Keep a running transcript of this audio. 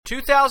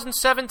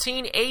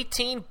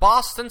2017-18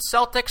 Boston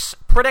Celtics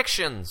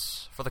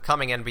predictions for the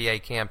coming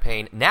NBA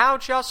campaign now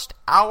just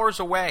hours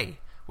away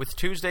with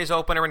Tuesday's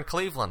opener in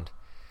Cleveland.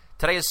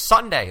 Today is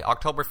Sunday,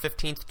 October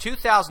 15th,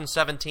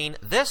 2017.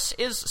 This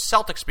is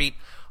Celtics Beat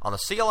on the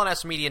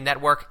CLNS Media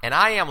Network, and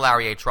I am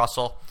Larry H.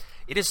 Russell.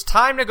 It is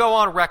time to go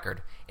on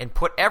record and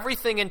put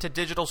everything into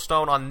digital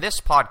stone on this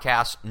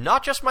podcast,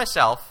 not just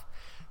myself,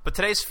 but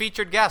today's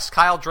featured guest,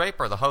 Kyle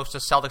Draper, the host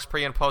of Celtics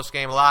Pre- and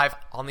Post-Game Live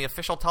on the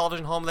official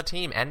television home of the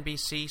team,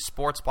 NBC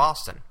Sports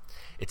Boston.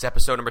 It's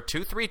episode number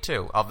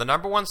 232 of the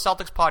number one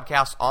Celtics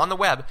podcast on the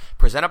web,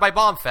 presented by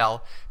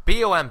Bombfell,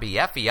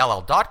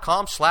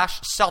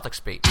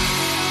 BOMBFELL.com/CelticsBeat.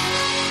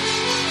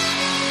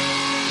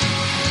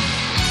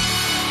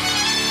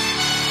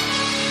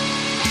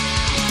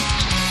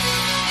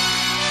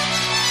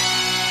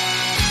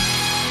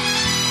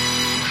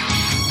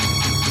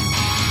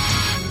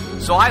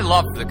 So I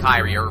loved the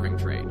Kyrie Irving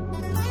trade,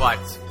 but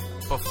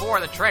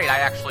before the trade, I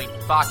actually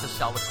thought the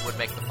Celtics would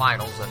make the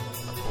finals and,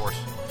 of course,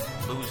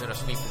 lose in a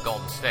sweep to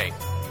Golden State.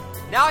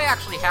 Now I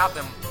actually have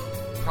them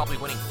probably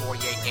winning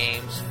 48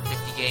 games,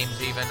 50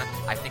 games even.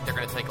 I think they're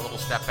going to take a little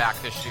step back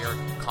this year,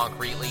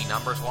 concretely,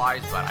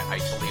 numbers-wise, but I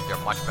believe they're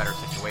much better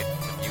situated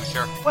for the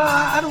future. Well,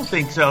 I don't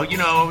think so.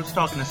 I was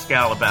talking to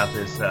Scal about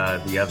this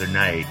the other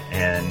night,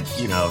 and,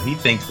 he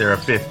thinks they're a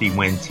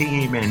 50-win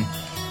team, and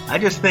I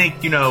just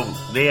think,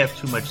 they have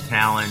too much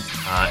talent,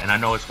 and I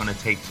know it's going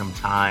to take some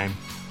time.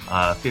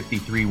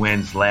 53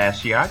 wins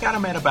last year. I got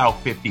them at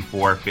about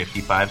 54,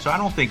 55, so I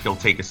don't think they'll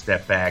take a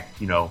step back,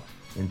 in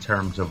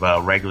terms of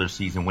regular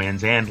season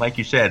wins. And like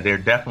you said, they're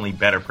definitely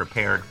better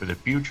prepared for the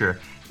future.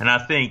 And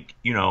I think,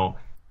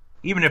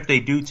 even if they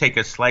do take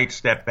a slight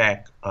step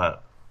back,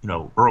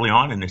 early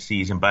on in the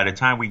season, by the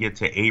time we get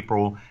to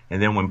April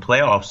and then when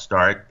playoffs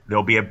start,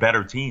 they'll be a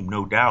better team,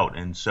 no doubt.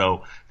 And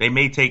so they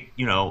may take,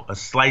 a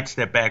slight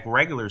step back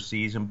regular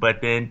season,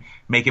 but then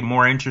make it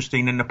more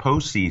interesting in the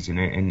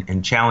postseason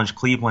and challenge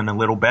Cleveland a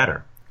little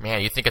better.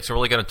 Man, you think it's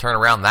really going to turn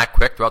around that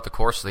quick throughout the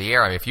course of the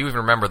year? I mean, if you even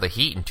remember the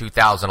Heat in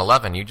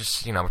 2011, you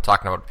just, we're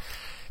talking about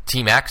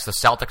Team X. The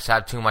Celtics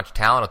had too much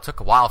talent. It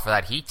took a while for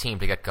that Heat team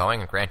to get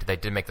going, and granted, they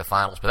did make the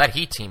finals, but that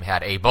Heat team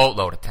had a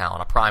boatload of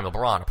talent, a prime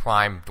LeBron, a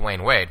prime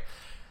Dwayne Wade.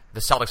 The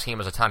Celtics team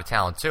has a ton of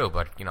talent, too,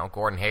 but,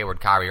 Gordon Hayward,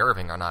 Kyrie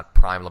Irving are not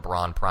prime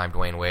LeBron, prime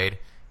Dwayne Wade,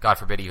 God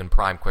forbid even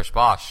prime Chris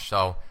Bosh.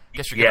 So I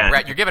guess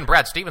you're giving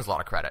Brad Stevens a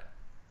lot of credit.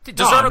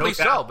 Deservedly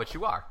so, but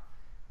you are.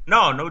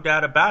 No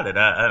doubt about it.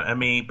 I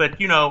mean, but,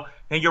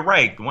 and you're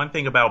right. One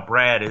thing about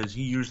Brad is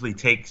he usually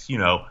takes,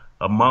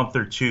 a month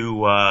or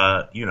two,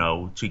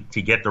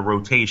 to get the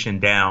rotation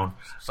down.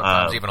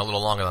 Sometimes even a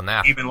little longer than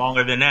that. Even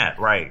longer than that.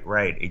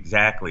 Right,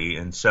 exactly.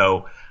 And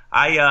so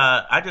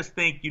I just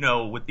think,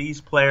 with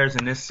these players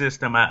in this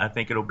system, I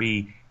think it'll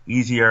be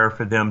easier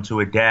for them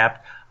to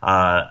adapt.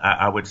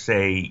 I would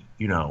say,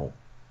 you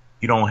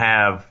don't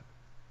have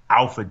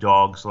alpha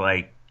dogs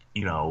like,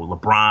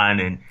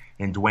 LeBron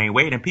and Dwayne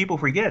Wade. And people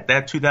forget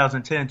that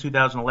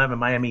 2010-2011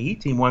 Miami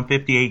Heat team won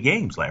 58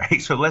 games, Larry.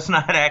 So let's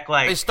not act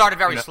like... They started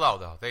very slow,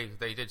 though. They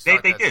did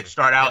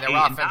start out, and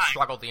their offense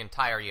struggled the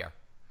entire year.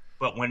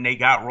 But when they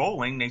got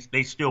rolling,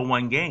 they still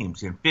won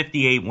games and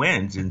 58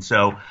 wins. And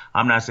so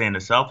I'm not saying the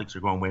Celtics are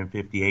going to win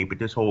 58, but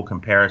this whole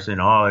comparison,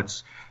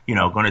 it's,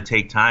 going to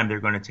take time. They're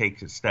going to take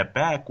a step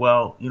back.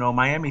 Well,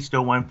 Miami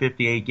still won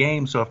 58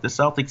 games. So if the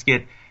Celtics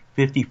get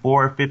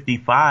 54,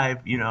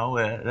 55,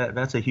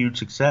 that's a huge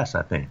success,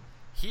 I think.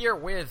 Here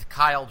with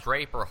Kyle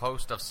Draper,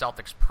 host of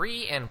Celtics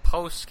Pre- and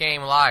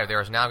Post-Game Live.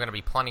 There is now going to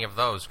be plenty of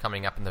those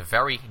coming up in the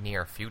very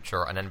near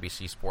future on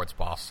NBC Sports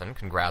Boston.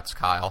 Congrats,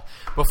 Kyle.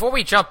 Before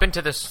we jump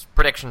into this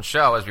prediction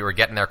show, as we were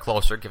getting there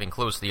closer, giving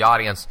clues to the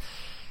audience,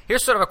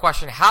 here's sort of a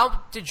question.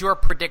 How did your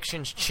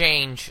predictions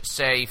change,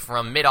 say,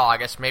 from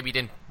mid-August? Maybe you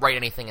didn't write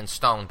anything in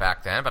stone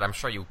back then, but I'm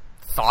sure you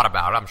thought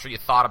about it. I'm sure you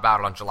thought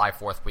about it on July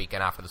 4th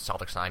weekend after the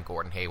Celtics signed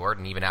Gordon Hayward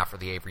and even after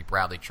the Avery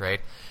Bradley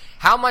trade.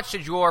 How much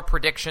did your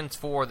predictions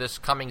for this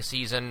coming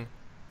season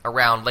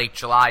around late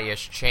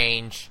July-ish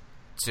change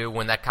to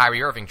when that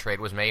Kyrie Irving trade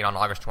was made on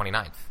August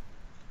 29th?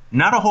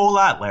 Not a whole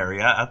lot,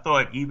 Larry. I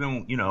thought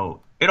even,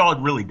 it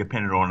all really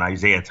depended on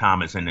Isaiah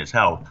Thomas and his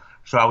health.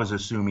 So I was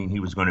assuming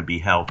he was going to be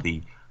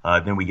healthy.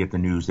 Then we get the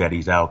news that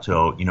he's out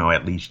till,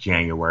 at least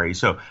January.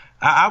 So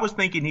I was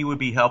thinking he would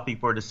be healthy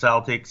for the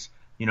Celtics.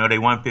 They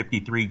won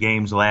 53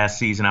 games last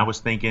season. I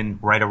was thinking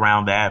right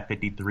around that,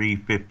 53,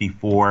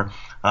 54.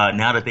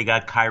 Now that they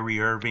got Kyrie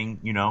Irving,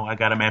 I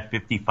got him at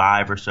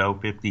 55 or so,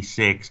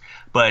 56.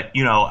 But,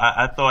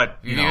 I thought,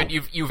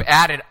 You've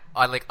added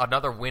like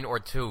another win or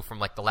two from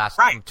like the last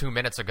 2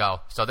 minutes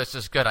ago. So this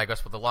is good. I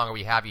guess with the longer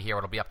we have you here,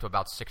 it'll be up to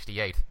about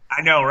 68.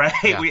 I know, right?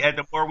 Yeah.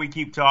 The more we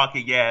keep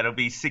talking, it'll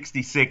be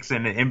 66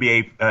 in the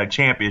NBA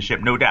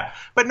championship, no doubt.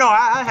 But no,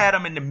 I had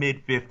them in the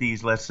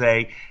mid-50s, let's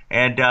say.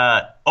 And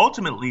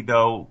ultimately,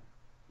 though,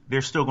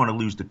 they're still going to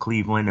lose to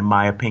Cleveland, in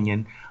my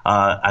opinion.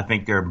 I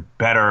think they're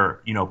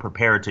better,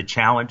 prepared to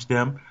challenge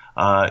them,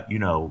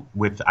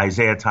 with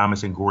Isaiah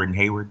Thomas and Gordon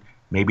Hayward.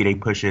 Maybe they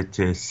push it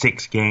to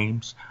 6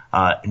 games.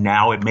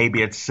 Now it may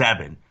be at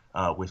 7.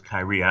 with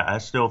Kyrie. I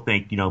still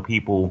think,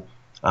 people,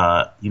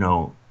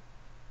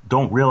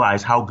 don't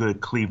realize how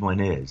good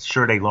Cleveland is.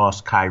 Sure, they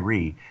lost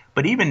Kyrie,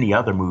 but even the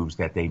other moves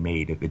that they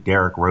made, the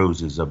Derrick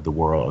Roses of the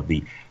world,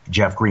 the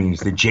Jeff Greens,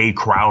 the Jay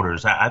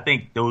Crowders, I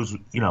think those,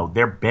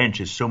 their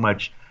bench is so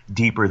much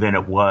deeper than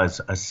it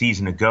was a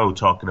season ago,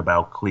 talking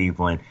about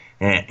Cleveland.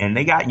 And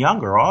they got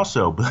younger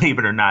also, believe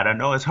it or not. I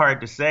know it's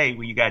hard to say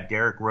when you got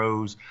Derrick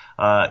Rose,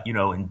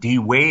 and D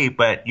Wade,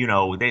 but,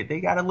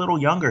 they got a little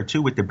younger,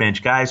 too, with the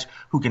bench, guys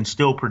who can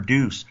still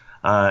produce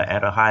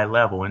at a high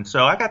level. And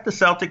so I got the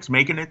Celtics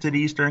making it to the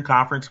Eastern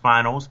Conference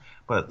Finals,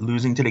 but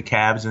losing to the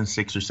Cavs in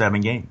 6 or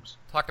 7 games.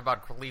 Talked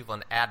about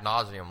Cleveland ad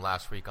nauseum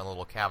last week on a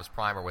little Cavs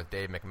primer with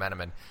Dave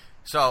McMenamin.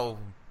 So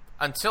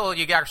until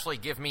you actually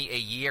give me a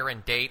year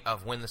and date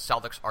of when the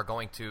Celtics are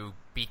going to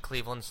beat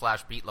Cleveland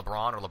 / beat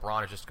LeBron, or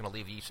LeBron is just going to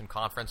leave the Eastern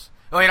Conference.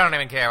 Well, you don't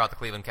even care about the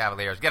Cleveland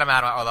Cavaliers. Get them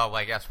out, although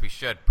I guess we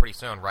should pretty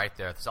soon, right?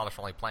 The Celtics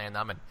are only playing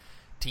them in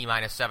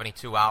T-minus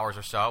 72 hours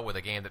or so with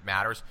a game that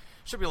matters.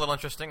 Should be a little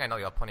interesting. I know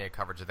you'll have plenty of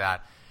coverage of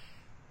that.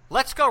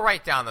 Let's go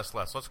right down this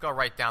list. Let's go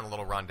right down the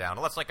little rundown.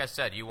 Like I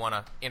said, you want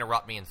to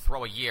interrupt me and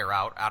throw a year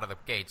out of the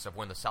gates of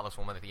when the Celtics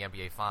will win at the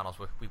NBA Finals.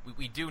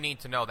 We do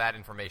need to know that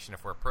information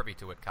if we're privy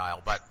to it,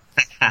 Kyle. But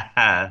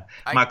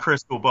my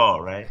crystal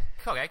ball, right?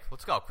 Okay,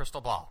 let's go.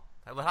 Crystal ball.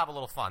 We'll have a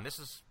little fun. This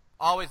is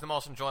always the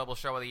most enjoyable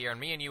show of the year, and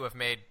me and you have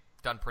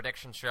done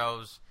prediction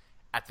shows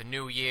at the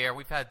new year.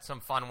 We've had some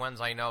fun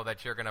ones. I know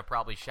that you're going to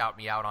probably shout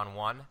me out on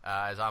one,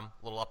 as I'm a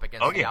little up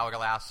against the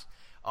hourglass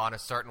on a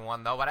certain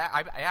one, though. But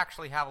I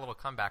actually have a little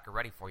comeback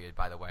ready for you,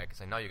 by the way,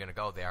 because I know you're going to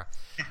go there.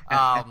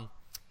 But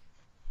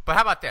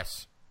how about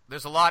this?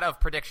 There's a lot of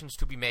predictions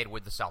to be made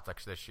with the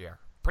Celtics this year.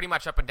 Pretty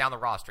much up and down the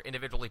roster,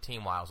 individually,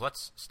 team-wise.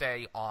 Let's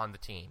stay on the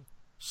team.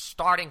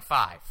 Starting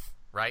 5,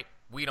 right?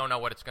 We don't know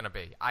what it's going to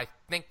be. I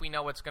think we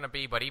know what it's going to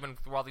be, but even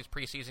through all these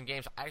preseason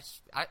games, I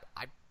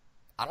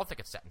don't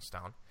think it's set in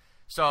stone.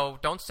 So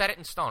don't set it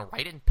in stone.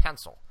 Write it in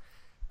pencil.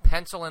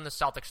 Pencil in the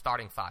Celtics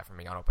starting 5 for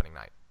me on opening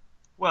night.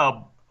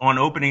 Well, on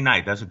opening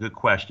night, that's a good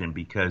question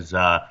because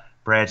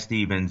Brad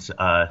Stevens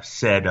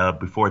said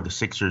before the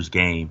Sixers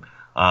game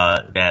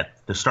that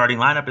the starting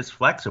lineup is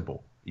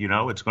flexible.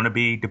 It's going to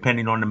be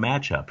depending on the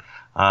matchup.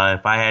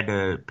 If I had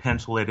to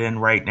pencil it in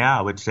right now,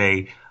 I would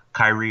say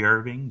Kyrie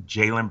Irving,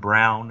 Jaylen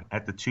Brown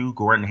at the 2,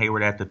 Gordon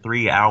Hayward at the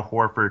 3, Al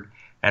Horford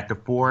at the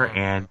 4,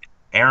 and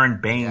Aaron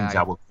Baines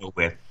I will go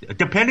with,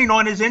 depending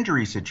on his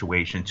injury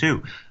situation,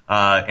 too.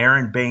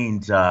 Aaron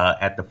Baines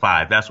at the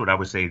 5. That's what I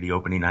would say the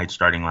opening night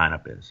starting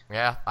lineup is.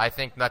 Yeah, I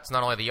think that's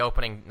not only the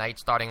opening night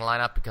starting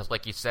lineup because,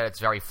 like you said, it's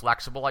very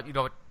flexible. It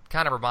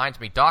kind of reminds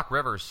me, Doc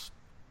Rivers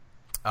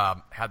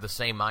had the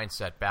same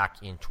mindset back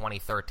in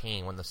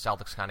 2013 when the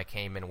Celtics kind of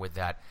came in with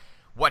that,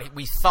 what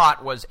we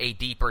thought was a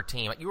deeper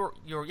team.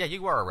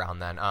 You were around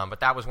then, but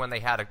that was when they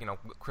had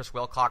Chris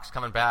Wilcox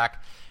coming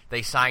back.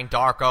 They signed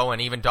Darko,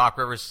 and even Doc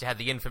Rivers had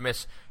the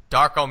infamous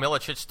Darko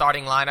Milicic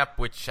starting lineup,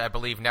 which I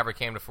believe never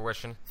came to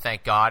fruition,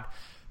 thank God.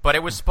 But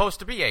it was supposed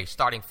to be a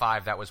starting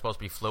 5 that was supposed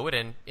to be fluid,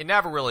 and it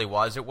never really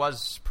was. It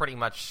was pretty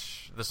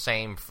much the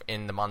same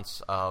in the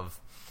months of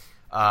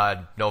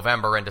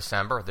November and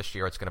December. This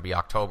year it's going to be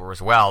October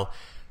as well.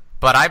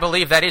 But I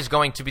believe that is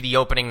going to be the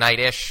opening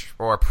night-ish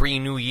or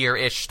pre-New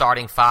Year-ish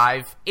starting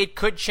 5. It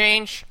could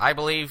change. I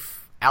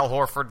believe Al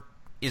Horford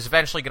is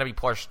eventually going to be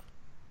pushed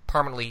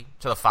permanently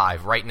to the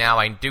 5. Right now,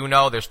 I do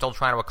know they're still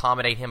trying to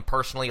accommodate him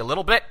personally a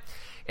little bit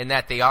in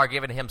that they are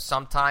giving him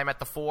some time at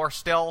the 4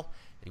 still.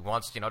 He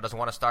doesn't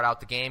want to start out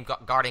the game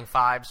guarding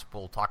 5s.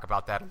 We'll talk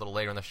about that a little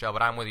later in the show,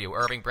 but I'm with you.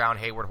 Irving, Brown,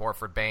 Hayward,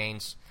 Horford,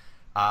 Baines,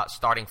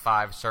 starting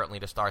 5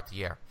 certainly to start the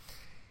year.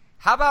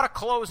 How about a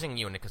closing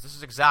unit? Because this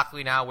is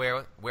exactly now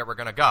where we're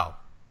going to go.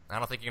 I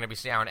don't think you're going to be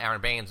seeing Aaron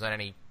Baines on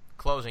any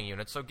closing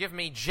unit. So give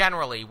me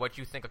generally what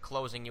you think a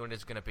closing unit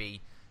is going to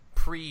be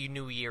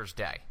pre-New Year's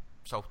Day.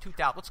 So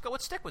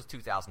let's stick with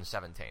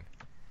 2017.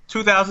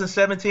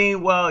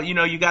 2017, well,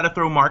 you got to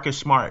throw Marcus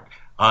Smart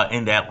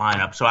in that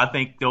lineup. So I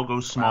think they'll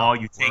go small.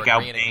 You take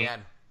out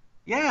Baines.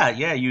 Yeah,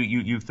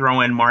 you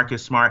throw in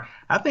Marcus Smart.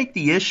 I think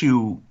the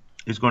issue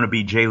is going to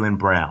be Jaylen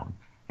Brown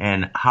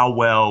and how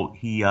well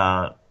he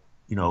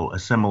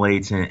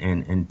assimilates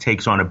and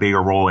takes on a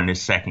bigger role in his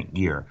second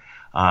year.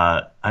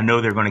 I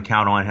know they're going to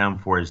count on him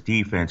for his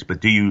defense, but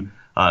do you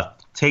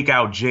take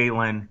out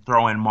Jaylen,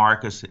 throw in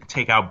Marcus,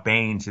 take out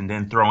Baines, and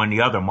then throw in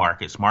the other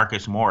Marcus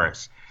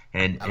Morris?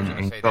 And go,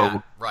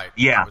 that. Right.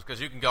 Yeah. Because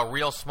you can go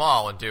real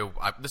small and do,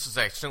 this is,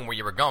 I assume, where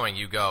you were going.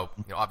 You go,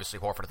 obviously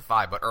Horford at the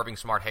 5, but Irving,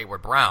 Smart,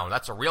 Hayward, Brown.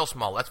 That's a real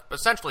small. That's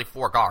essentially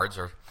 4 guards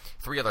or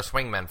 3 other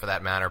swingmen for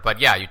that matter. But,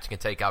 yeah, you can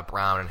take out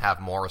Brown and have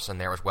Morris in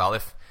there as well.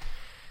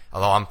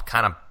 Although I'm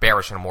kind of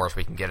bearish on Morris,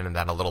 we can get into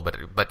that in a little bit.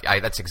 But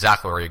that's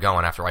exactly where you're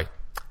going after I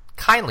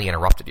kindly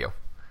interrupted you.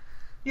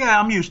 Yeah,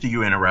 I'm used to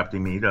you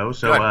interrupting me, though.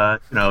 So,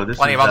 this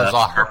plenty is of others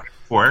are.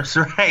 course,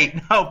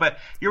 right? No, but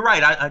you're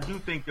right. I do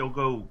think they'll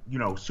go,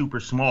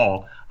 super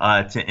small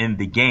to end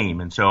the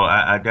game. And so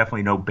I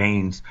definitely know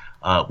Baines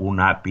will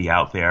not be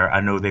out there.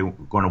 I know they're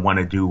going to want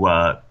to do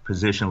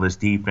positionless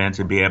defense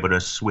and be able to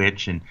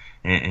switch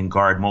and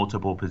guard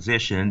multiple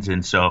positions.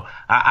 And so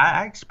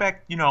I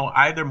expect,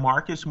 either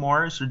Marcus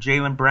Morris or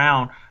Jaylen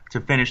Brown to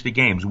finish the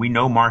games. We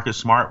know Marcus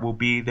Smart will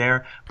be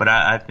there, but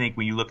I think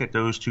when you look at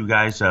those two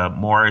guys,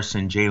 Morris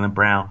and Jaylen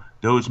Brown,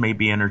 those may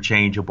be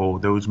interchangeable.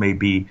 Those may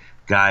be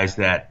guys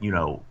that,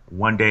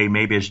 one day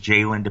maybe it's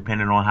Jaylen,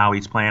 depending on how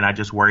he's playing. I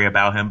just worry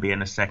about him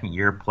being a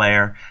second-year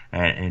player,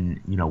 and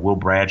will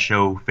Brad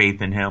show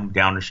faith in him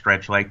down the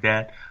stretch like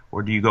that?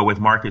 Or do you go with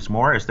Marcus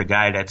Morris, the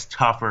guy that's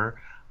tougher,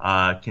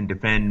 can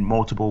defend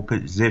multiple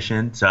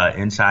positions,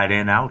 inside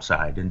and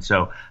outside? And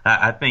so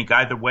I think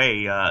either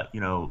way,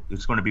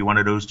 it's going to be one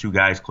of those two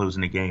guys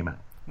closing the game out.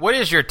 What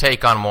is your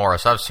take on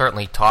Morris? I've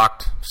certainly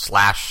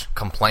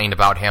talked/complained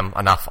about him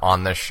enough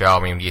on this show. I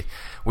mean,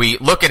 we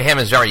look at him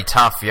as very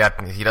tough,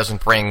 yet he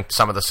doesn't bring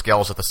some of the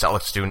skills that the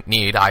Celtics do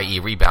need, i.e.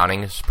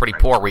 rebounding. He's a pretty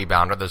poor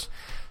rebounder. The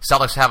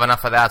Celtics have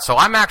enough of that. So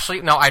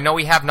I know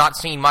we have not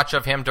seen much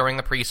of him during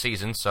the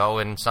preseason, so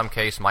in some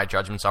case my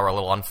judgments are a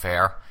little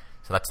unfair.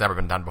 So that's never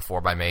been done before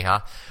by me,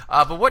 huh?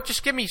 But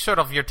just give me sort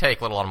of your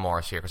take a little on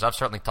Morris here, because I've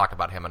certainly talked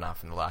about him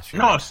enough in the last few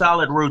years. No, a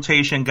solid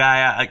rotation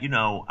guy.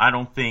 I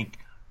don't think,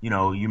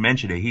 you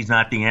mentioned it. He's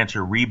not the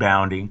answer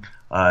rebounding.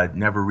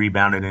 Never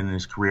rebounded in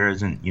his career.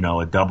 Isn't,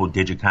 a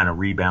double-digit kind of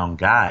rebound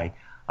guy.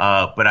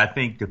 But I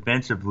think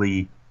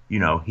defensively,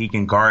 he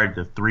can guard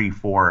the 3,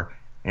 4,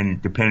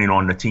 and depending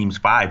on the team's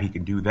 5, he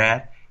can do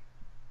that.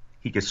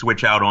 He can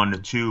switch out on the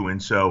 2,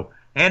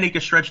 and he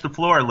can stretch the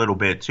floor a little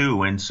bit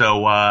too. And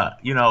so,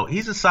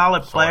 he's a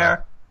solid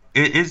player.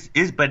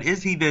 But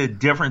is he the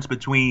difference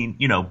between,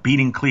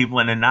 beating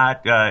Cleveland and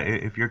not?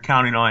 If you're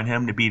counting on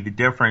him to be the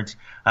difference,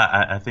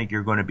 I think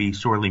you're going to be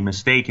sorely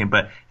mistaken.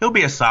 But he'll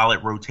be a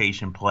solid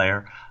rotation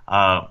player.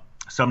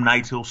 Some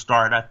nights he'll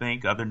start, I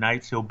think. Other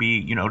nights he'll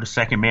be, the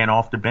second man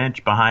off the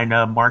bench behind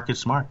Marcus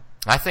Smart.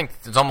 I think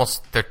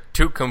they're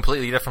two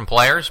completely different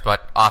players,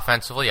 but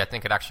offensively, I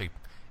think it actually,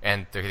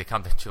 and they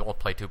come to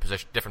play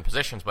different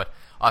positions, but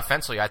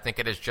offensively, I think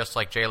it is just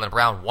like Jaylen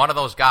Brown, one of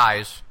those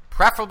guys,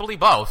 preferably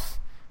both.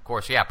 Of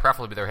course,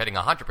 preferably they're hitting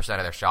 100% of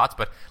their shots,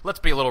 but let's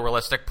be a little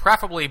realistic.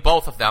 Preferably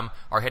both of them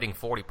are hitting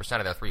 40%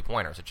 of their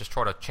three-pointers. It just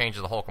sort of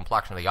changes the whole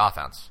complexion of the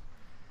offense.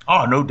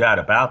 Oh, no doubt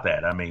about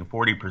that. I mean,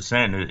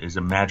 40% is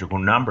a magical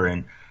number,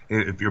 and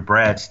if you're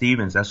Brad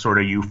Stevens, that's sort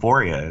of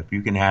euphoria. If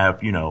you can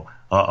have,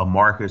 a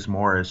Marcus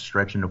Morris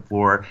stretching the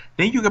floor,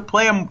 then you could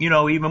play him,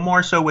 even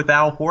more so with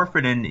Al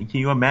Horford. And can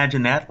you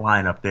imagine that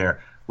lineup there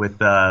with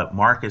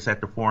Marcus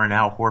at the 4 and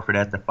Al Horford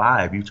at the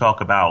 5? You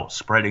talk about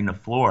spreading the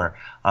floor.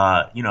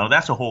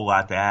 That's a whole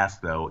lot to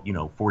ask, though.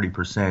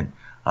 40%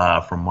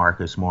 from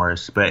Marcus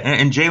Morris,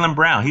 and Jaylen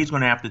Brown, he's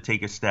going to have to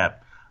take a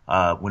step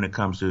when it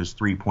comes to his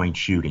 3-point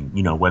shooting.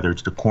 Whether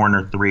it's the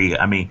corner 3.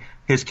 I mean,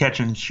 his catch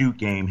and shoot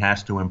game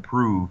has to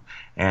improve,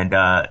 and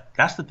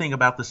that's the thing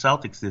about the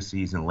Celtics this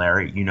season,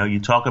 Larry.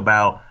 You talk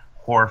about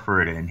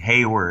Horford and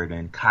Hayward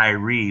and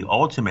Kyrie.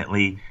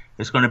 Ultimately,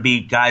 it's going to be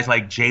guys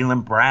like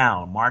Jaylen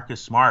Brown, Marcus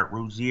Smart,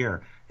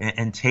 Rozier,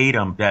 and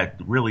Tatum that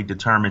really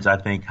determines, I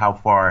think, how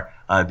far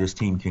this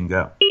team can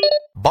go.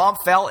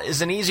 Bombfell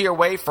is an easier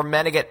way for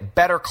men to get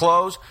better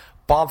clothes.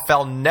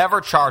 Bombfell never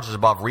charges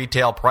above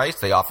retail price.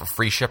 They offer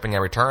free shipping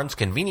and returns,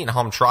 convenient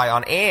home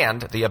try-on,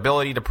 and the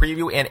ability to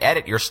preview and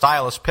edit your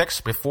stylist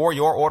picks before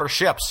your order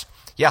ships.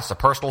 Yes, a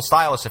personal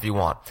stylist if you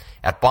want.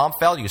 At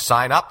Bombfell, you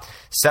sign up,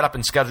 set up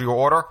and schedule your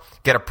order,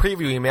 get a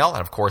preview email,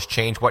 and of course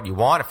change what you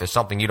want if there's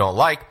something you don't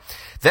like.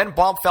 Then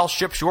Bombfell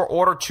ships your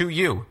order to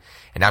you.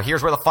 And now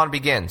here's where the fun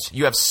begins.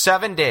 You have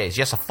 7 days,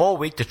 yes, a full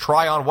week to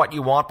try on what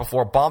you want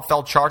before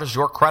Bombfell charges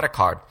your credit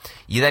card.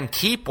 You then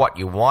keep what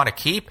you want to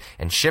keep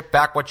and ship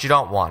back what you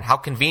don't want. How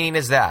convenient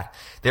is that?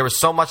 There is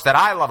so much that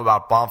I love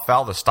about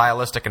Bombfell, the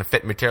stylistic and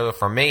fit material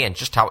for me, and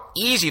just how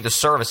easy the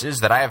service is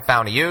that I have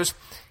found to use.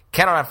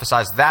 Cannot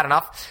emphasize that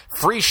enough.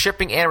 Free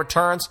shipping and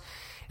returns.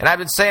 And I've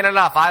been saying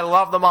enough. I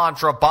love the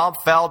mantra,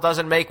 Bombfell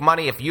doesn't make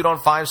money if you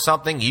don't find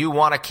something you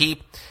want to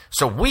keep.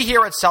 So we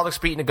here at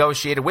Celtics Beat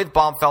negotiated with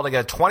Bombfell to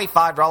get a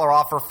 $25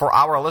 offer for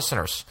our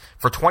listeners.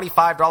 For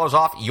 $25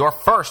 off your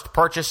first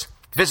purchase,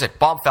 visit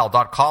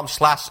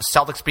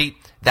bombfell.com/CelticsBeat.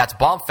 That's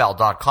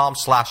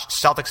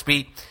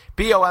bombfell.com/CelticsBeat.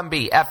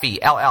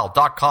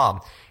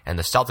 BOMBFELL.com. And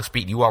the Celtics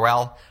Beat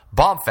URL,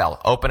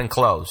 Bombfell, open and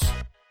close.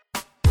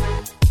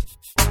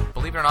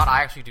 Believe it or not,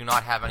 I actually do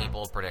not have any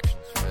bold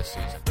predictions for this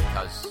season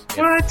because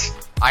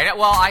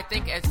I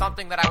think it's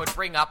something that I would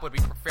bring up would be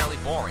fairly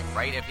boring,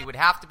 right? If it would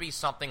have to be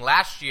something.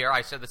 Last year,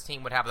 I said this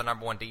team would have the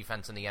number 1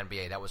 defense in the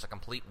NBA. That was a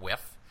complete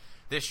whiff.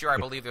 This year, I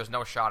believe there's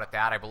no shot at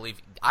that.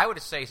 I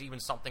would say even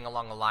something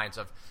along the lines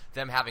of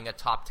them having a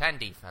top 10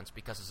 defense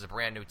because it's a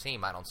brand new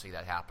team. I don't see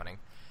that happening.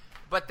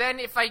 But then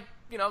if I,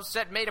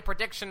 made a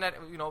prediction that,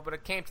 but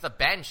it came to the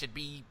bench,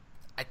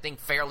 I think,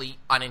 fairly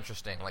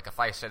uninteresting. Like if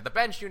I said the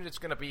bench unit is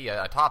going to be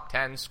a top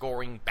 10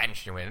 scoring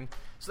bench unit,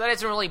 so that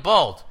isn't really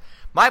bold.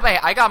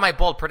 I got my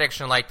bold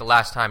prediction like the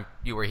last time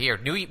you were here.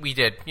 We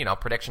did,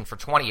 prediction for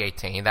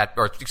 2018,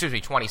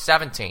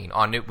 2017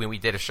 when we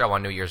did a show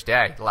on New Year's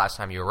Day, the last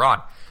time you were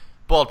on.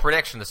 Bold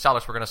prediction, the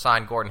Celtics were going to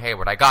sign Gordon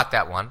Hayward. I got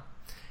that one.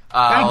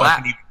 That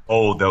wasn't even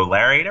bold, though,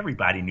 Larry.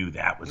 Everybody knew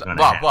that was going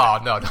to happen.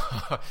 Well,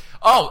 no.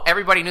 Oh,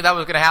 everybody knew that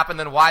was going to happen,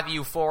 then why the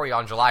euphoria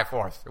on July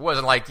 4th? It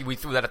wasn't like we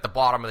threw that at the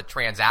bottom of the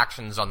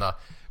transactions on the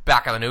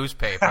back of the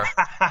newspaper.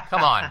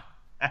 Come on.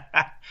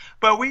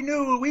 But we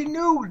knew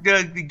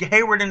the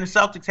Hayward and the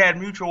Celtics had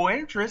mutual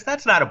interest.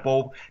 That's not a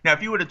bold. Now,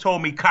 if you would have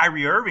told me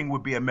Kyrie Irving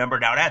would be a member,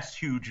 now that's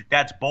huge.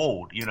 That's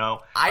bold.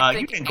 I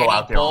think you can go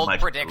out there bold on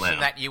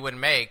prediction that you would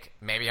make.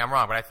 Maybe I'm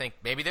wrong, but I think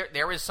maybe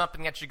there is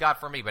something that you got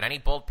for me. But any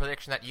bold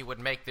prediction that you would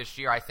make this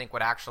year, I think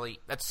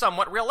that's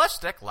somewhat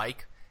realistic.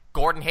 Like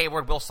Gordon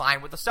Hayward will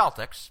sign with the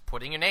Celtics,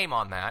 putting your name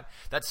on that.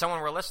 That's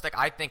somewhat realistic.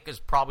 I think is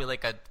probably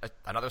like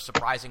another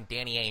surprising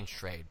Danny Ainge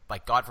trade.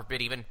 Like God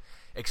forbid, even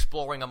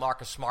exploring a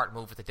Marcus Smart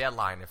move at the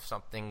deadline if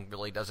something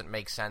really doesn't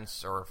make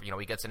sense, or if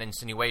he gets an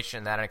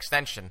insinuation that an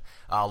extension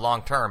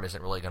long term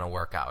isn't really going to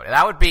work out. And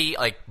that would be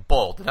like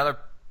bold, another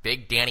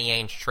big Danny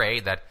Ainge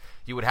trade that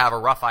you would have a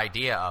rough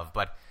idea of.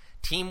 But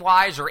team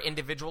wise or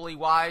individually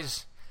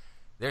wise,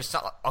 there's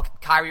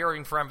Kyrie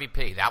Irving for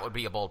MVP. That would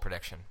be a bold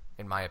prediction,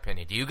 in my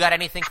opinion. Do you got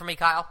anything for me,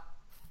 Kyle?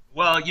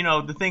 Well,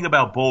 the thing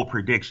about bold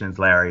predictions,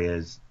 Larry,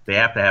 is they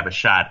have to have a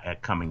shot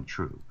at coming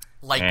true.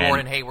 Like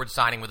Gordon Hayward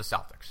signing with the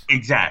Celtics.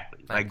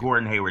 Exactly. Like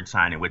Gordon Hayward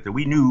signing with it.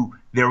 We knew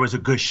there was a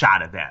good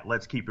shot of that.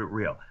 Let's keep it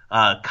real.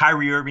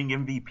 Kyrie Irving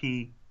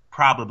MVP,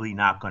 probably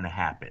not going to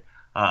happen.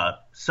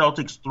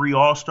 Celtics 3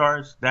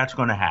 All-Stars, that's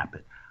going to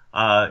happen.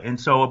 And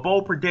so a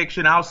bold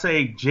prediction, I'll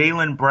say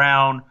Jaylen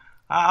Brown.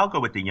 I'll go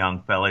with the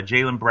young fella.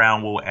 Jaylen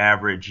Brown will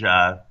average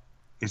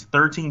is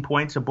 13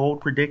 points a bold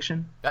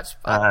prediction? That's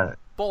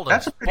bold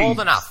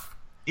enough.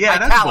 Yeah,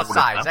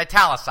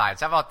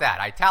 Italicize. How about that?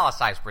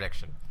 Italicized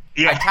prediction.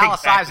 Yeah,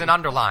 italicized exactly. and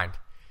underlined.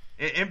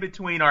 In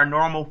between our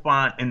normal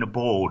font and the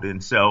bold.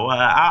 And so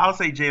I'll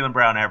say Jaylen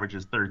Brown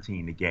averages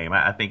 13 a game.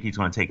 I think he's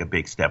going to take a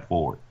big step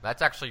forward.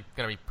 That's actually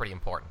going to be pretty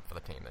important for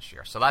the team this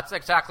year. So that's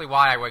exactly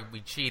why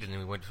we cheated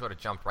and we sort of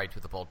jumped right to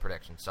the bold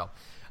prediction. So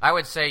I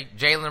would say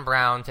Jaylen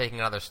Brown taking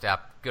another step,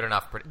 good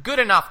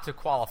enough to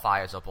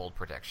qualify as a bold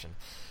prediction.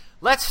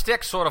 Let's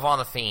stick sort of on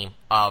the theme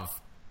of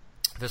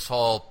this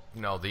whole,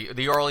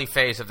 the early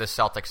phase of this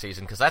Celtics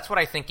season, because that's what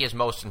I think is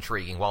most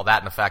intriguing. Well, that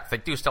and the fact they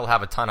do still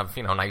have a ton of,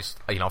 nice,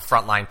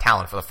 frontline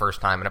talent for the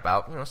first time in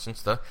about,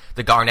 since the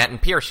Garnett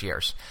and Pierce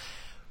years.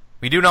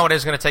 We do know it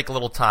is going to take a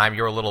little time.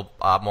 You're a little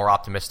more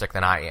optimistic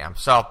than I am.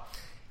 So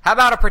how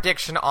about a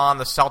prediction on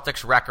the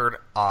Celtics record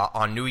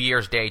on New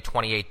Year's Day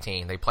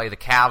 2018? They play the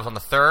Cavs on the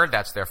 3rd.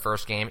 That's their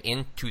first game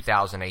in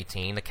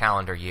 2018, the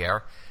calendar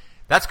year.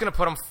 That's going to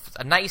put them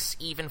a nice,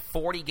 even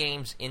 40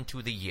 games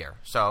into the year.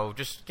 So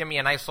just give me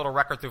a nice little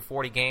record through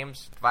 40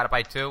 games, divided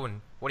by 2, and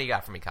what do you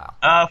got for me,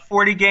 Kyle?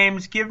 40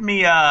 games. Give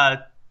me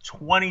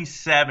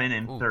 27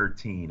 and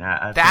 13.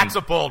 That's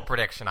a bold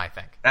prediction, I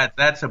think.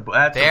 That's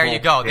there you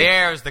go.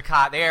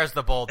 Prediction. There's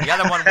the bold. The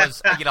other one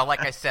was,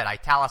 like I said,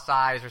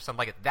 italicized or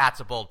something like that. That's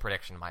a bold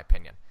prediction, in my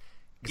opinion.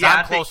 Because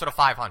I'm closer to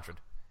 500.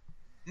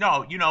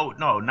 No,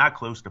 not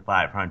close to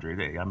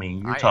 500. I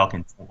mean, you're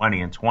talking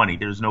 20 and 20.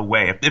 There's no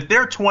way. If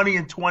they're 20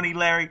 and 20,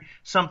 Larry,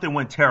 something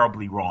went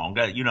terribly wrong.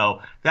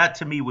 That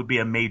to me would be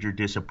a major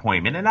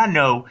disappointment. And I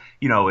know,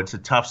 it's a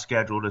tough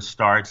schedule to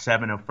start,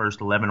 7 of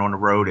first 11 on the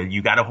road, and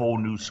you got a whole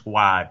new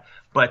squad.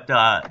 But,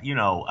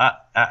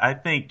 I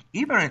think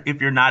even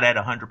if you're not at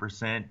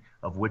 100%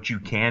 of what you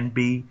can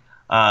be,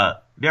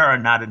 there are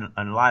not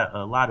a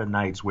lot of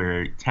nights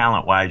where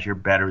talent-wise you're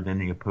better than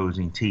the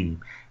opposing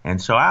team. And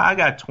so I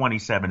got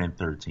 27 and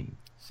 13.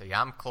 See,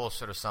 I'm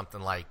closer to something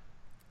like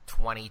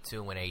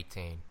 22 and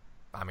 18.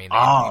 I mean,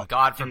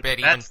 God forbid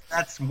even...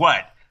 That's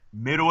what?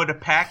 Middle of the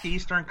pack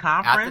Eastern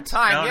Conference? At the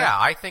time, yeah.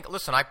 I think,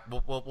 listen,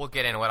 we'll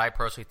get into it. I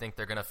personally think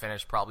they're going to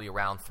finish probably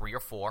around 3 or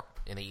 4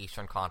 in the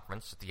Eastern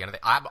Conference at the end of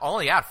the... I'm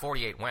only at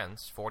 48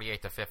 wins,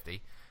 48 to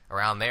 50,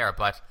 around there.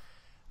 But,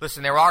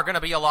 listen, there are going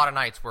to be a lot of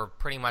nights where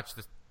pretty much...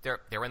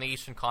 They're in the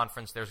Eastern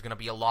Conference. There's going to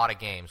be a lot of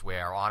games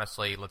where,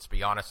 honestly, let's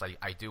be honest,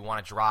 I do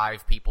want to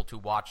drive people to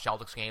watch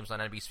Celtics games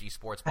on NBC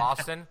Sports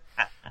Boston.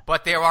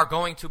 But there are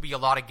going to be a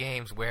lot of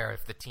games where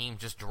if the team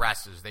just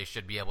dresses, they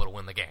should be able to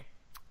win the game.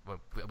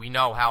 We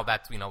know how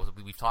that's,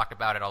 we've talked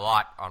about it a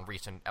lot on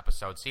recent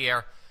episodes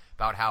here,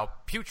 about how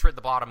putrid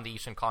the bottom of the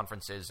Eastern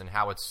Conference is and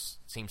how it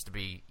seems to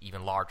be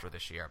even larger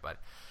this year. But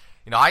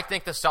I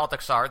think the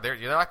Celtics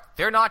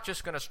they're not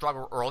just going to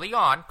struggle early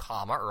on,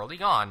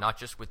 not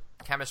just with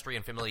chemistry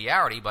and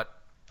familiarity, but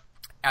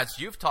as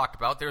you've talked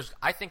about,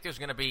 I think there's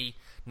going to be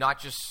not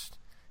just,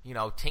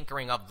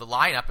 tinkering of the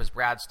lineup as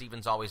Brad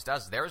Stevens always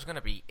does. There's going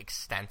to be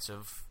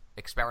extensive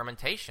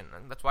experimentation,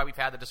 and that's why we've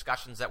had the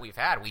discussions that we've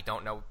had. We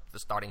don't know the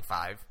starting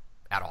 5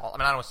 at all. I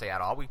mean, I don't want to say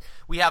at all.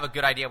 We have a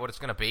good idea what it's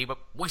going to be, but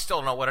we still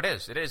don't know what it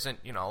is. It isn't,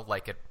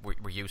 like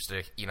we're used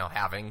to,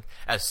 having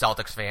as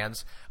Celtics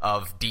fans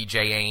of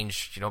DJ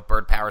Ainge,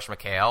 Bird Parish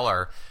McHale,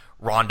 or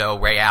Rondo,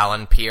 Ray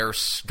Allen,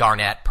 Pierce,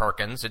 Garnett,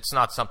 Perkins. It's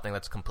not something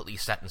that's completely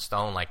set in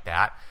stone like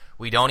that.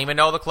 We don't even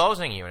know the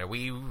closing unit.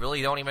 We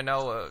really don't even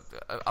know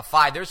a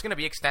five. There's going to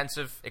be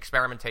extensive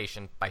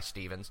experimentation by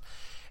Stevens.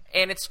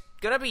 And it's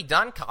going to be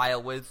done,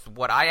 Kyle, with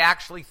what I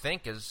actually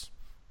think is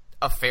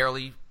a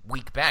fairly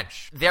weak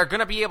bench. They're going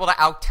to be able to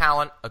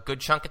out-talent a good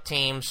chunk of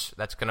teams.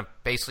 That's going to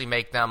basically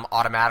make them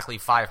automatically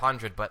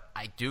 500. But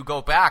I do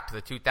go back to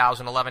the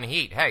 2011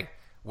 Heat. Hey,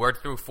 we're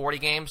through 40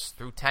 games,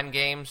 through 10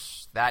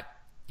 games. That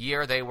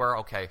year they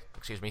were,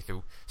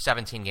 through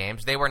 17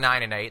 games. They were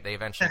 9-8. They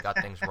eventually got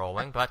things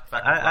rolling. But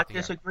I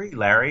disagree,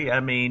 Larry.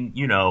 I mean,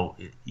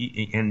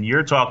 and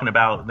you're talking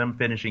about them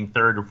finishing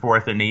third or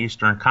fourth in the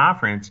Eastern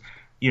Conference,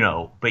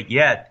 but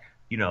yet,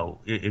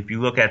 if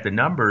you look at the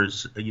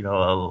numbers, a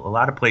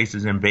lot of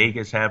places in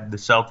Vegas have the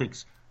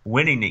Celtics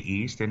winning the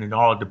East, and it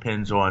all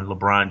depends on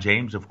LeBron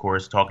James, of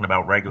course, talking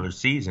about regular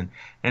season.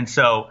 And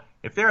so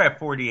if they're at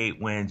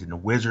 48 wins and the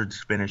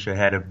Wizards finish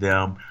ahead of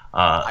them,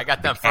 I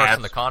got them first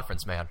in the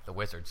conference, man. The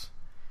Wizards.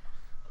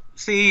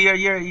 See,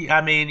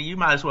 you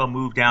might as well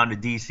move down to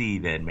D.C.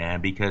 then,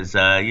 man, because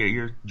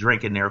you're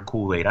drinking their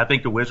Kool-Aid. I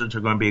think the Wizards are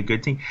going to be a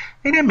good team.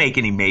 They didn't make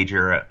any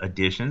major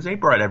additions. They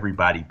brought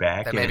everybody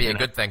back. That may be a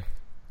good thing.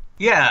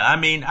 Yeah,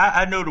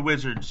 I know the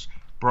Wizards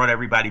brought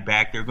everybody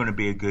back. They're going to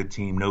be a good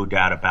team, no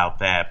doubt about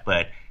that.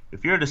 But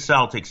if you're the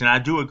Celtics, and I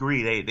do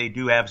agree, they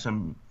do have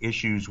some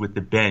issues with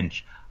the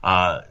bench.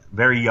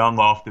 Very young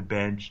off the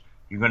bench.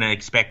 You're going to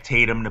expect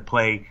Tatum to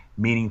play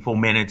meaningful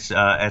minutes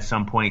at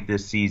some point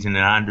this season,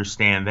 and I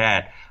understand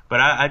that. But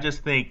I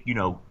just think,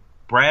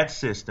 Brad's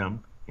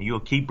system, and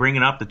you'll keep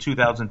bringing up the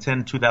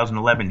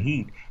 2010-2011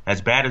 Heat,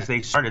 as bad as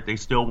they started, they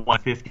still won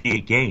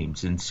 58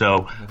 games. And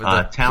so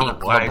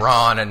talent-wise,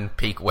 LeBron and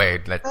peak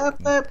Wade. But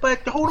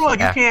hold on,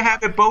 you can't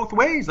have it both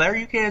ways,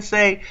 Larry. You can't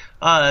say,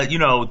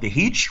 the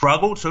Heat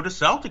struggled, so the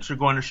Celtics are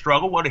going to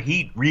struggle. Well, the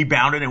Heat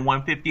rebounded and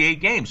won 58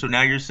 games. So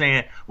now you're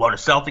saying, well, the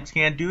Celtics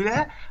can't do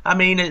that? I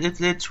mean,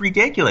 it's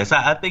ridiculous.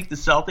 I think the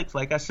Celtics,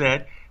 like I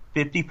said,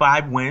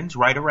 55 wins,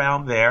 right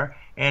around there.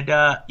 And,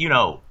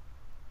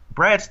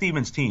 Brad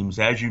Stevens' teams,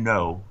 as you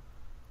know,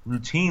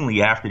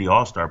 routinely after the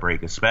All-Star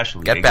break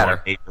especially, they go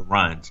on major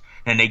runs,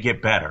 and they get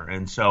better.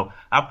 And so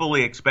I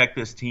fully expect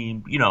this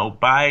team,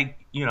 by,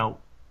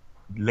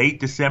 late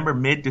December,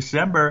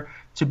 mid-December,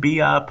 to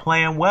be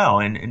playing well.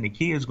 And the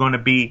key is going to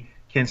be,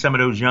 can some of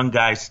those young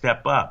guys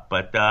step up?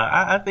 But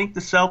I think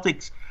the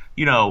Celtics,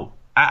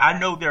 I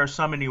know there are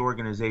some in the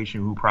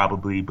organization who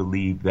probably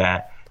believe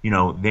that,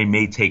 they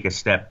may take a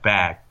step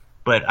back.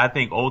 But I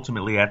think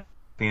ultimately at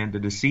the end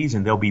of the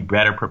season, they'll be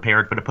better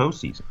prepared for the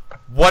postseason.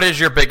 What is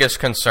your biggest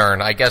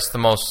concern? I guess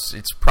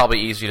it's probably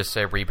easy to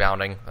say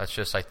rebounding. That's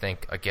just, I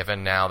think, a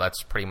given now.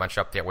 That's pretty much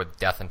up there with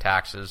death and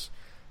taxes.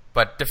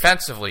 But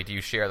defensively, do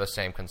you share the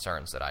same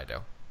concerns that I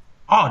do?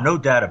 Oh, no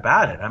doubt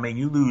about it. I mean,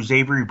 you lose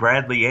Avery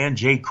Bradley and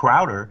Jay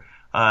Crowder,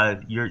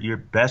 your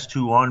best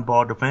two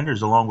on-ball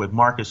defenders, along with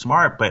Marcus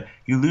Smart. But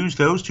you lose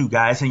those two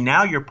guys, and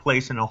now you're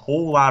placing a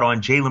whole lot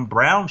on Jaylen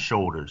Brown's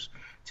shoulders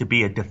to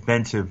be a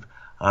defensive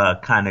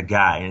kind of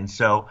guy. And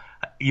so,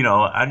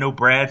 I know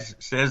Brad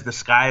says the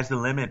sky is the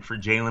limit for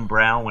Jaylen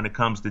Brown when it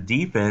comes to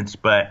defense,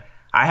 but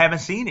I haven't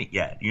seen it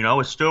yet.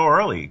 It's still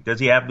early. Does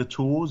he have the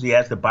tools? He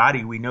has the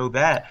body. We know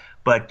that.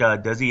 But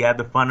does he have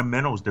the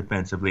fundamentals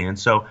defensively? And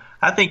so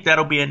I think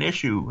that'll be an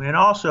issue. And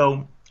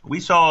also, we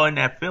saw in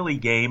that Philly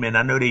game, and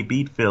I know they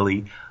beat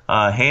Philly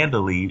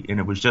handily, and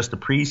it was just a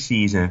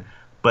preseason,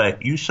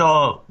 but you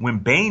saw when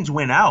Baines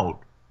went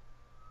out,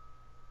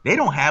 they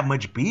don't have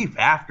much beef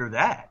after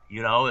that.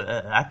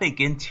 I think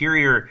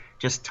interior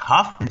just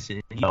toughness,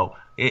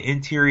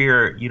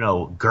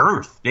 interior,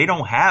 girth, they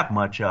don't have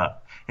much of.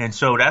 And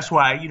so that's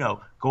why,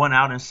 going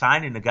out and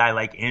signing a guy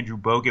like Andrew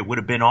Bogut would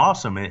have been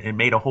awesome and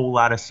made a whole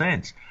lot of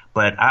sense.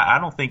 But I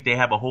don't think they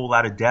have a whole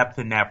lot of depth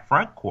in that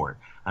front court.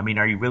 I mean,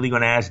 are you really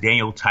going to ask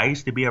Daniel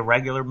Tice to be a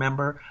regular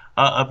member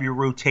of your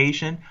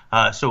rotation?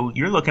 So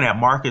you're looking at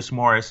Marcus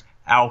Morris,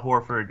 Al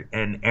Horford,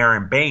 and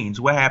Aaron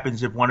Baines. What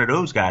happens if one of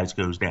those guys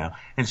goes down?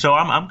 And so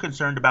I'm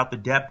concerned about the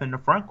depth in the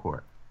front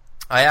court.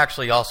 I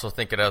actually also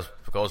think it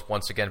goes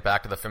once again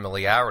back to the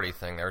familiarity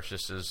thing. There's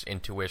just this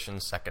intuition,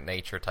 second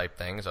nature type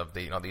things of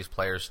these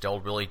players still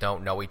really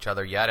don't know each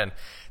other yet, and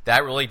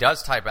that really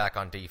does tie back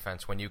on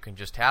defense when you can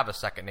just have a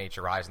second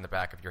nature eyes in the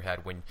back of your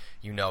head when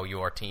you know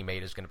your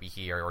teammate is going to be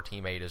here, your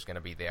teammate is going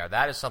to be there.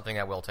 That is something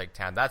that will take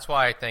time. That's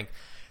why I think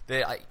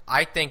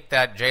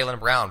that Jaylen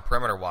Brown,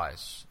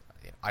 perimeter-wise,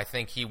 I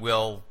think he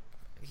will.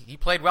 He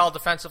played well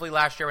defensively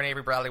last year when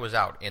Avery Bradley was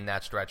out in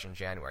that stretch in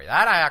January.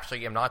 That I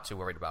actually am not too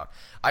worried about.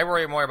 I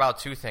worry more about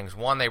two things.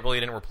 One, they really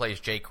didn't replace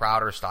Jay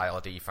Crowder's style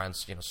of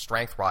defense,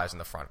 strength-wise in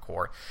the front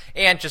court.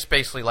 And just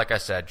basically, like I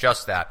said,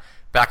 just that.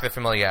 Back to the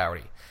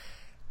familiarity.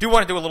 Do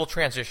want to do a little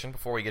transition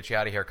before we get you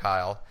out of here,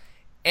 Kyle.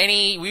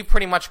 We've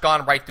pretty much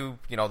gone right through,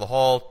 the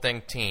whole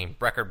thing team.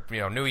 Record,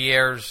 New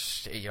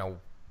Year's,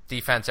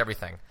 defense,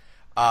 everything.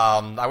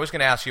 I was going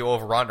to ask you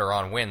over/under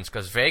on wins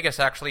because Vegas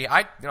actually,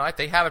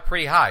 they have it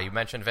pretty high. You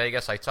mentioned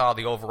Vegas. I saw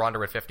the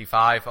over/under at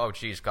 55. Oh,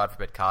 geez, God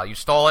forbid, Kyle. You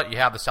stole it. You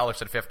have the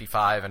Celtics at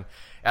 55, and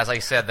as I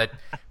said, that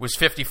was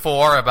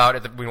 54 about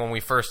it when we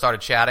first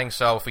started chatting.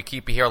 So if we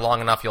keep you here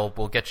long enough,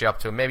 we'll get you up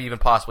to maybe even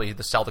possibly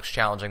the Celtics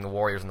challenging the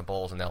Warriors and the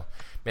Bulls, and they'll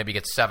maybe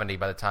get 70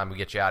 by the time we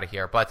get you out of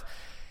here. But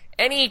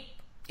any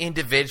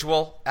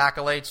individual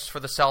accolades for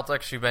the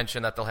Celtics? You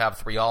mentioned that they'll have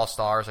 3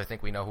 All-Stars. I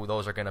think we know who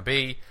those are going to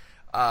be.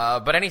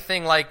 But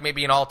anything like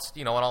maybe an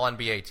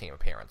all-NBA team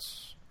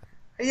appearance?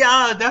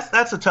 Yeah,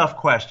 that's a tough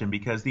question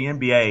because the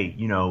NBA,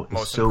 is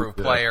most so improved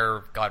good.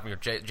 player,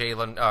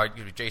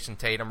 Jason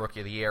Tatum, Rookie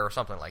of the Year, or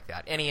something like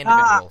that. Any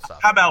individual stuff.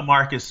 How about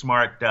Marcus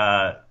Smart,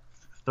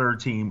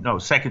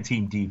 second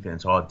team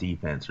defense, all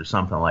defense, or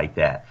something like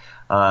that?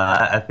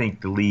 I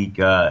think the league,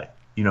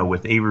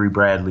 with Avery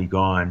Bradley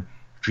gone,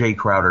 Jay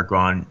Crowder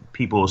gone,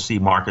 people will see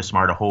Marcus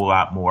Smart a whole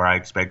lot more. I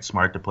expect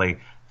Smart to play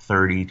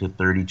 30 to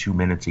 32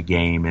 minutes a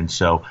game. And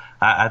so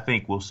I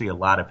think we'll see a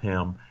lot of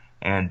him.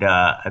 And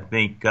I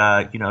think,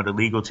 the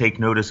league will take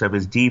notice of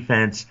his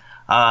defense.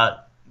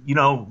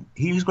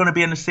 He's going to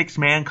be in the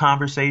 6-man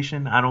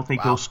conversation. I don't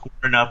think he'll score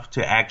enough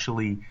to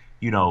actually,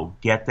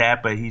 get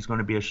that, but he's going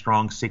to be a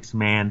strong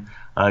 6-man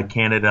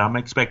candidate. I'm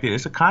expecting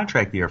it's a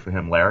contract year for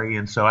him, Larry.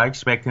 And so I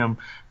expect him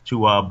to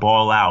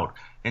ball out.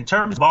 In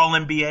terms of all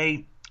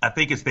NBA, I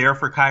think it's there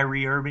for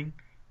Kyrie Irving.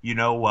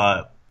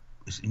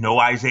 No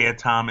Isaiah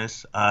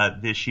Thomas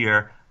this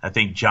year. I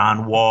think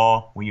John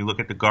Wall, when you look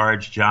at the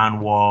guards,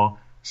 John Wall,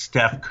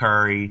 Steph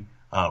Curry,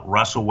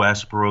 Russell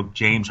Westbrook,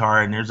 James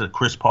Harden, there's a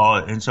Chris Paul.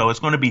 And so it's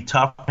going to be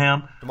tough for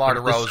him. DeMar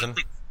DeRozan.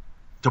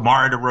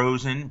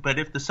 But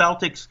if the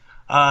Celtics,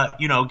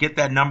 get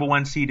that number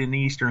 1 seed in the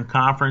Eastern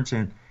Conference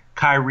and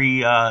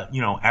Kyrie,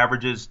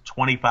 averages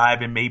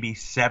 25 and maybe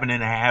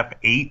 7.5,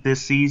 8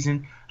 this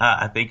season,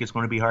 I think it's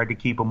going to be hard to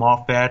keep them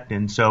off that.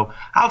 And so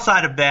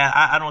outside of that,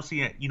 I don't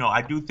see it.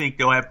 I do think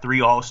they'll have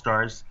 3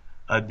 All-Stars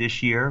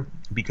this year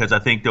because I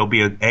think they'll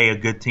be a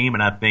good team.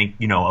 And I think,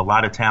 a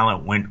lot of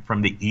talent went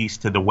from the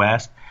East to the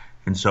West.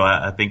 And so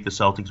I think the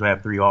Celtics will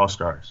have 3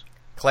 All-Stars.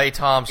 Klay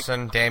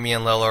Thompson,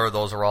 Damian Lillard,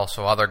 those are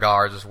also other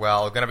guards as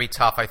well. Going to be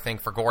tough, I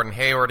think, for Gordon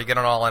Hayward to get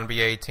an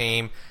All-NBA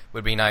team.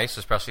 Would be nice,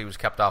 especially he was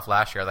kept off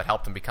last year. That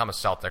helped him become a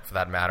Celtic, for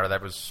that matter.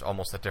 That was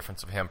almost the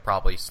difference of him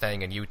probably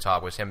staying in Utah,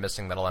 was him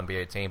missing that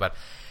All-NBA team. But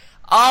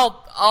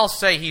I'll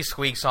say he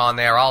squeaks on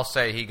there. I'll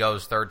say he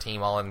goes 3rd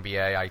team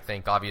All-NBA. I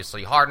think,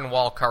 obviously, Harden,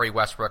 Wall, Curry,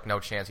 Westbrook, no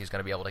chance he's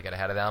going to be able to get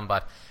ahead of them.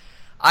 But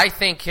I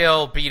think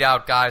he'll beat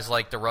out guys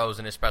like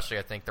DeRozan, especially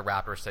I think the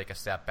Raptors take a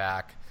step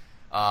back.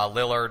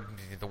 Lillard,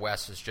 the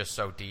West is just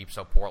so deep,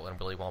 so Portland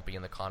really won't be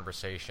in the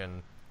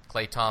conversation.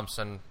 Klay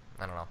Thompson,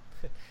 I don't know.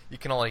 You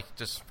can only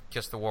just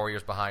kiss the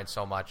Warriors behind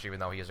so much, even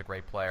though he is a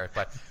great player.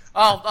 But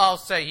I'll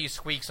say he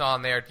squeaks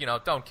on there.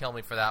 Don't kill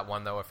me for that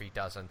one, though, if he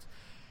doesn't.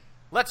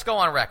 Let's go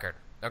on record,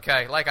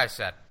 okay? Like I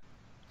said,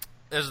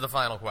 this is the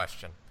final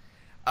question.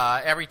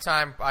 Every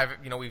time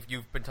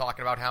you've been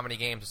talking about how many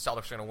games the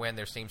Celtics are going to win,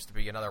 there seems to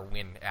be another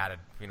win added,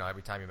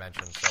 every time you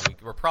mention. So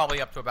we're probably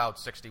up to about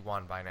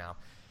 61 by now.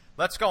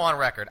 Let's go on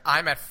record.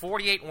 I'm at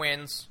 48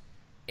 wins,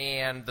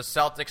 and the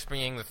Celtics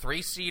being the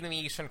 3 seed in the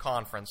Eastern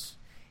Conference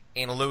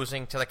and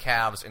losing to the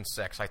Cavs in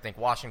 6. I think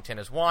Washington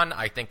is 1.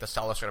 I think the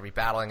Celtics are going to be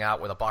battling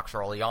out with the Bucks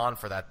early on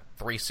for that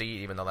 3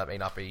 seed, even though that may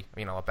not be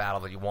a battle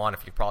that you want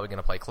if you're probably going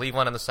to play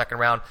Cleveland in the second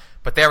round.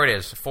 But there it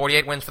is,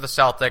 48 wins for the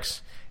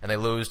Celtics, and they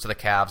lose to the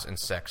Cavs in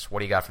 6. What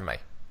do you got for me?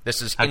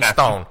 This is in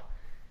stone.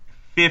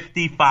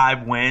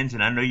 55 wins,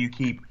 and I know you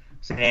keep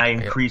saying I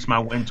increased my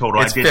win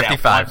total. It's I did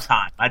 55. that one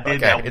time. I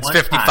did that it's one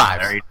 55. time.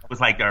 Larry. It was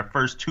like our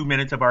first 2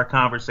 minutes of our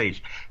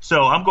conversation.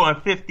 So I'm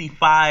going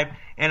 55,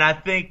 and I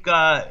think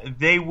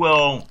they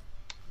will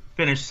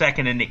finish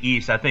second in the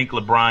East. I think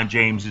LeBron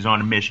James is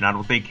on a mission. I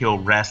don't think he'll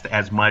rest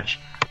as much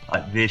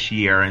this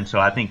year, and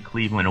so I think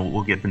Cleveland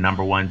will get the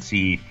number 1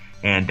 seed,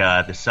 and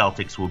the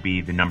Celtics will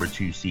be the number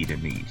 2 seed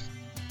in the East.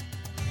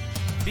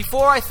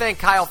 Before I thank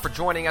Kyle for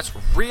joining us,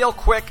 real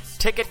quick,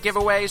 ticket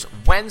giveaways.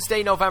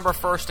 Wednesday, November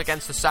 1st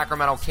against the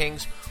Sacramento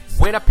Kings.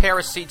 Win a pair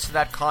of seats to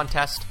that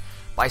contest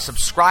by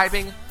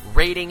subscribing,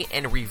 rating,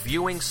 and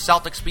reviewing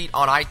Celtics Beat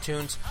on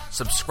iTunes.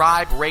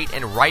 Subscribe, rate,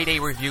 and write a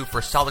review for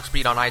Celtics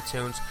Beat on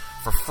iTunes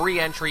for free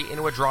entry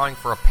into a drawing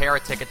for a pair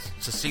of tickets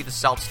to see the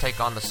Celtics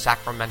take on the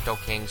Sacramento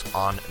Kings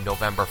on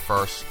November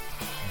 1st.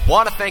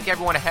 Want to thank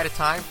everyone ahead of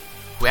time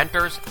who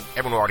enters,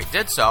 everyone who already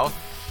did so.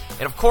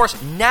 And, of course,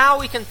 now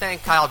we can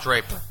thank Kyle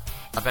Draper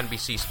of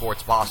NBC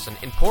Sports Boston.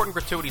 Important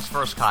gratuities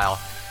first, Kyle.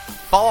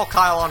 Follow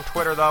Kyle on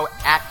Twitter, though,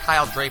 at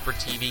Kyle Draper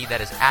TV.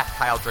 That is at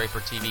Kyle Draper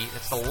TV.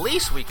 That's the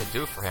least we could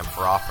do for him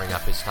for offering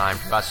up his time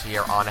to us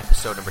here on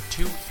episode number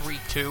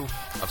 232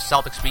 of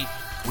Celtics Beat,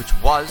 which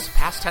was,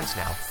 past tense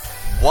now,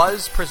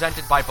 was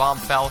presented by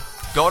Bombfell.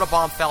 Go to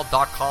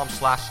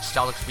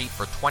bombfell.com/CelticsBeat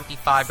for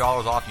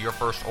 $25 off your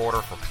first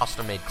order for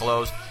custom-made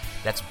clothes.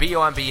 That's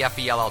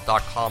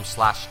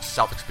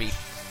BOMBFELL.com/CelticsBeat.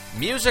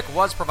 Music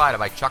was provided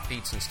by Chuck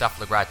Dietz and Steph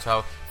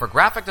Legrateau. For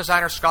graphic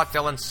designer Scott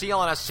Dillon,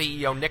 CLNS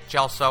CEO Nick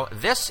Gelso,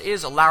 this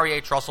is Larry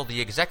H. Russell,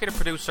 the executive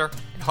producer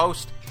and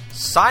host,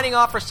 signing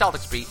off for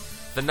Celtics Beat,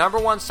 the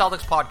 #1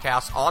 Celtics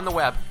podcast on the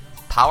web,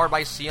 powered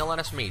by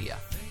CLNS Media.